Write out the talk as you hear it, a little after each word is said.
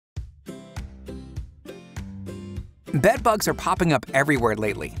Bed bugs are popping up everywhere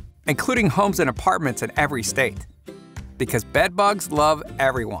lately, including homes and apartments in every state. Because bed bugs love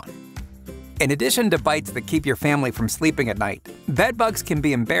everyone. In addition to bites that keep your family from sleeping at night, bed bugs can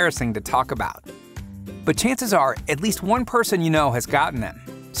be embarrassing to talk about. But chances are, at least one person you know has gotten them,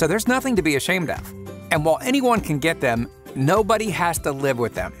 so there's nothing to be ashamed of. And while anyone can get them, nobody has to live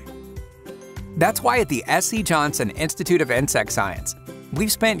with them. That's why at the S.C. Johnson Institute of Insect Science,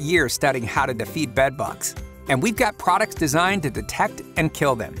 we've spent years studying how to defeat bed bugs, and we've got products designed to detect and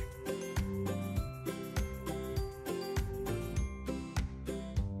kill them.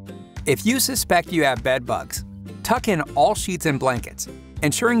 If you suspect you have bed bugs, tuck in all sheets and blankets,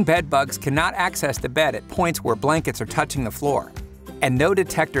 ensuring bed bugs cannot access the bed at points where blankets are touching the floor, and no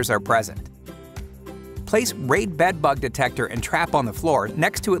detectors are present. Place Raid Bed Bug Detector and trap on the floor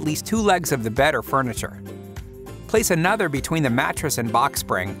next to at least 2 legs of the bed or furniture. Place another between the mattress and box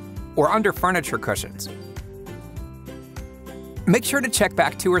spring or under furniture cushions. Make sure to check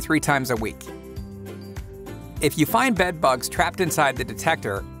back 2 or 3 times a week. If you find bed bugs trapped inside the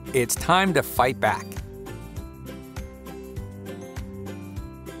detector, it's time to fight back.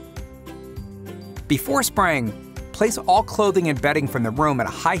 Before spraying, place all clothing and bedding from the room in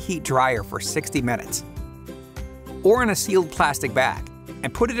a high-heat dryer for 60 minutes. Or in a sealed plastic bag,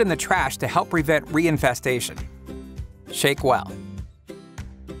 and put it in the trash to help prevent reinfestation. Shake well.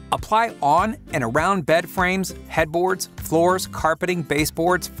 Apply on and around bed frames, headboards, floors, carpeting,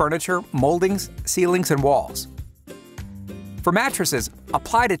 baseboards, furniture, moldings, ceilings, and walls. For mattresses,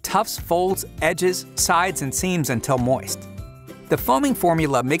 apply to tufts, folds, edges, sides, and seams until moist. The foaming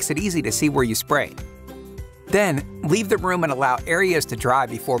formula makes it easy to see where you sprayed. Then, leave the room and allow areas to dry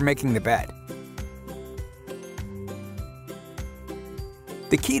before making the bed.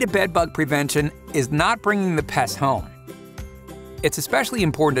 The key to bed bug prevention is not bringing the pests home. It's especially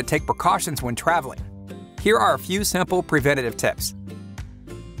important to take precautions when traveling. Here are a few simple preventative tips.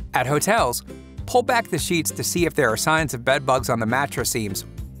 At hotels, pull back the sheets to see if there are signs of bed bugs on the mattress seams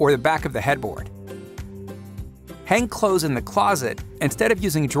or the back of the headboard. Hang clothes in the closet instead of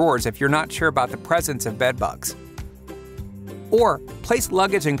using drawers if you're not sure about the presence of bed bugs. Or place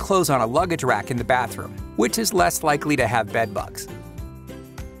luggage and clothes on a luggage rack in the bathroom, which is less likely to have bed bugs.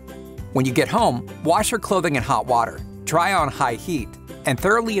 When you get home, wash your clothing in hot water, dry on high heat, and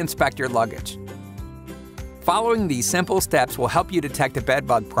thoroughly inspect your luggage. Following these simple steps will help you detect a bed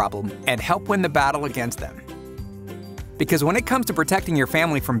bug problem and help win the battle against them. Because when it comes to protecting your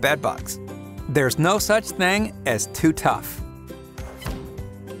family from bed bugs, there's no such thing as too tough.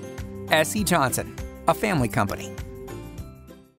 S.C. Johnson, a family company.